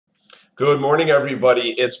Good morning,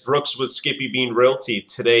 everybody. It's Brooks with SkippyBean Realty.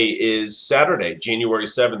 Today is Saturday, January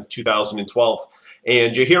 7th, 2012.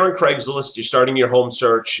 And you're here on Craigslist. You're starting your home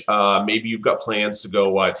search. Maybe you've got plans to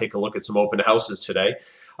go take a look at some open houses today.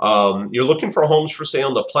 You're looking for homes for sale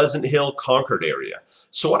in the Pleasant Hill, Concord area.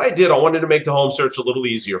 So what I wanted to make the home search a little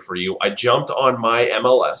easier for you. I jumped on my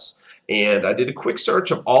MLS and I did a quick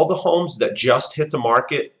search of all the homes that just hit the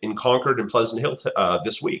market in Concord and Pleasant Hill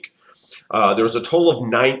this week. There's a total of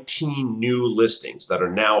 19 new listings that are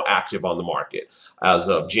now active on the market as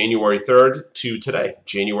of January 3rd to today,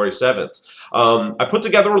 January 7th. I put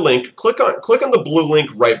together a link. Click on the blue link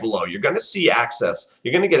right below. You're going to see access.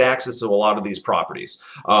 You're going to get access to a lot of these properties.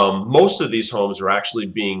 Most of these homes are actually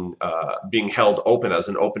being held open as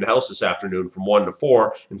an open house this afternoon from 1 to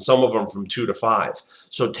 4, and some of them from 2 to 5.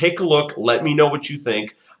 So take a look. Let me know what you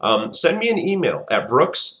think. Send me an email at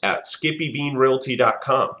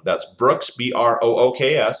brooks@skippybeanrealty.com. That's Brooks,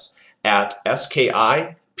 Brooks, at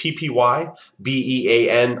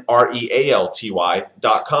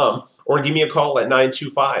SkippyBeanrealty.com, or give me a call at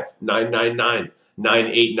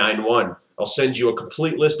 925-999-9891. I'll send you a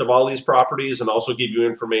complete list of all these properties and also give you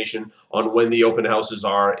information on when the open houses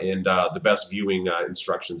are and the best viewing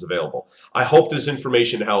instructions available. I hope this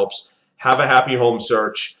information helps. Have a happy home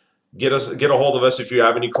search. Get a hold of us if you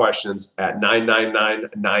have any questions at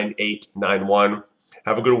 999-9891.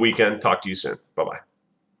 Have a good weekend. Talk to you soon. Bye-bye.